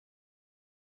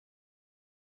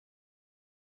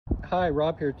Hi,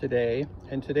 Rob here today,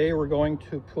 and today we're going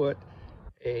to put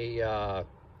a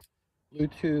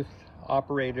Bluetooth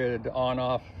operated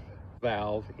on-off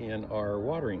valve in our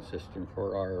watering system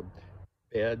for our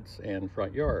beds and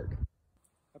front yard.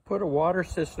 I put a water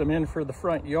system in for the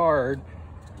front yard.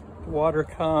 The water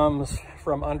comes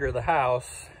from under the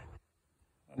house,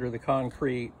 under the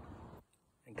concrete,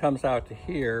 and comes out to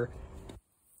here.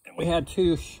 And we had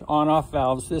two on-off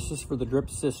valves. This is for the drip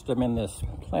system in this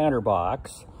planter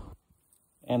box.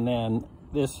 And then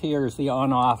this here is the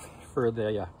on-off for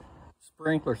the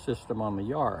sprinkler system on the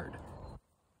yard.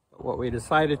 But what we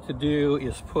decided to do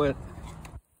is put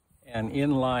an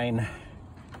inline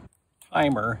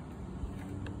timer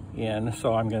in.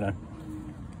 So I'm going to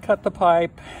cut the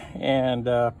pipe and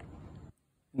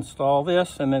install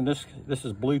this. And then this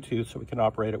is Bluetooth, so we can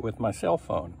operate it with my cell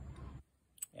phone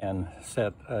and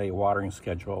set a watering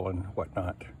schedule and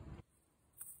whatnot.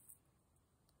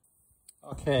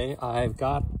 Okay, I've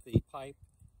got the pipe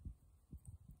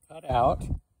cut out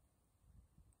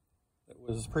that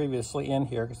was previously in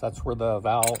here, because that's where the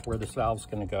valve, where this valve's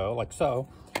going to go, like so.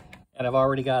 And I've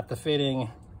already got the fitting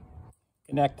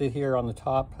connected here on the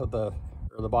top of the,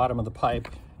 or the bottom of the pipe.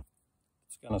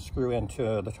 It's going to screw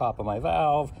into the top of my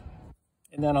valve.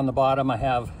 And then on the bottom I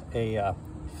have a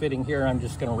fitting here. I'm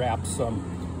just going to wrap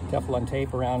some Teflon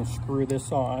tape around, screw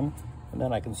this on, and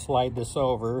then I can slide this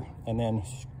over and then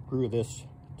screw this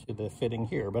to the fitting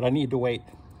here. But I need to wait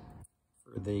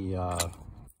for the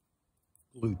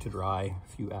glue to dry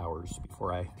a few hours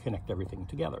before I connect everything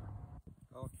together.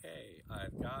 Okay,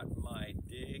 I've got my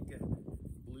Dig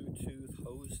Bluetooth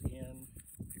hose-in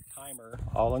timer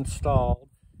all installed,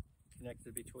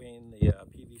 connected between the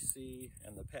PVC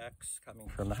and the PEX coming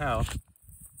from the house.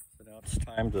 So now it's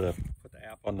time to put the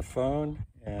app on the phone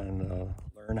and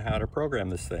learn how to program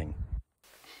this thing.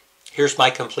 Here's my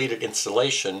completed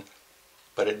installation,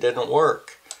 but it didn't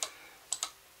work.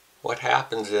 What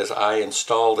happens is I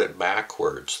installed it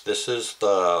backwards. This is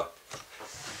the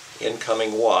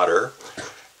incoming water,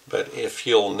 but if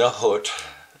you'll note,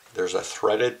 there's a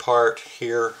threaded part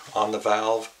here on the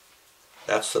valve.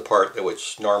 That's the part that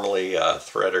was normally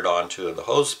threaded onto the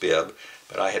hose bib,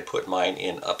 but I had put mine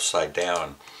in upside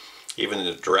down. Even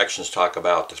the directions talk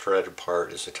about the threaded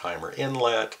part is a timer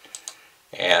inlet,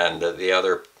 and the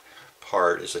other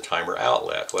part is a timer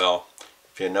outlet. Well,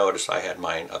 if you notice, I had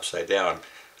mine upside down.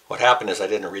 What happened is I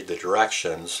didn't read the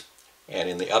directions, and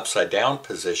in the upside down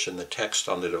position, the text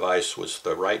on the device was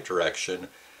the right direction,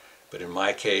 but in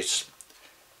my case,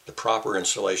 the proper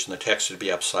installation, the text would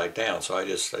be upside down, so I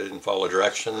didn't follow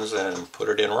directions and put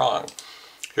it in wrong.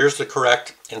 Here's the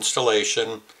correct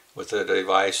installation with the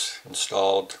device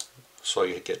installed so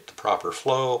you get the proper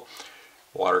flow.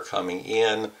 Water coming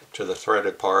in to the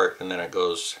threaded part, and then it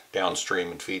goes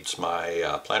downstream and feeds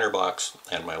my planter box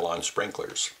and my lawn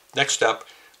sprinklers. Next step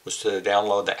was to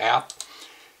download the app.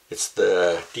 It's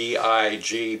the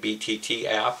DIG-BTT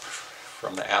app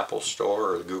from the Apple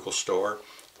Store or the Google Store.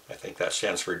 I think that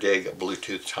stands for Dig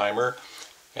Bluetooth Timer,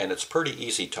 and it's pretty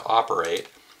easy to operate.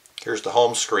 Here's the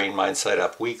home screen. Mine's set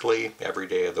up weekly, every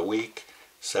day of the week,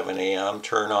 7 a.m.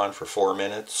 turn on for 4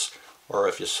 minutes, or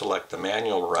if you select the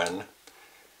manual run,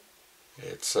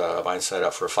 it's mine's set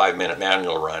up for a 5-minute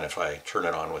manual run if I turn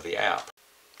it on with the app.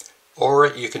 Or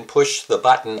you can push the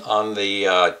button on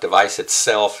the device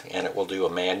itself and it will do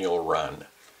a manual run.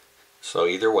 So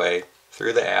either way,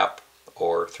 through the app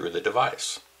or through the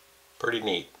device. Pretty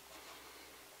neat.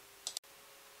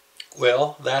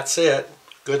 Well, that's it.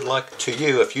 Good luck to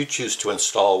you if you choose to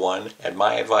install one, and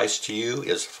my advice to you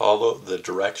is follow the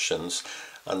directions,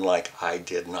 unlike I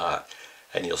did not.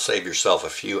 And you'll save yourself a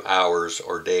few hours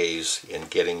or days in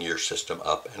getting your system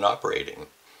up and operating.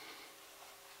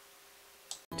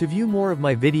 To view more of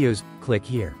my videos, click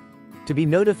here. To be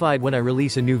notified when I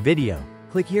release a new video,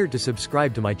 click here to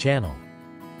subscribe to my channel.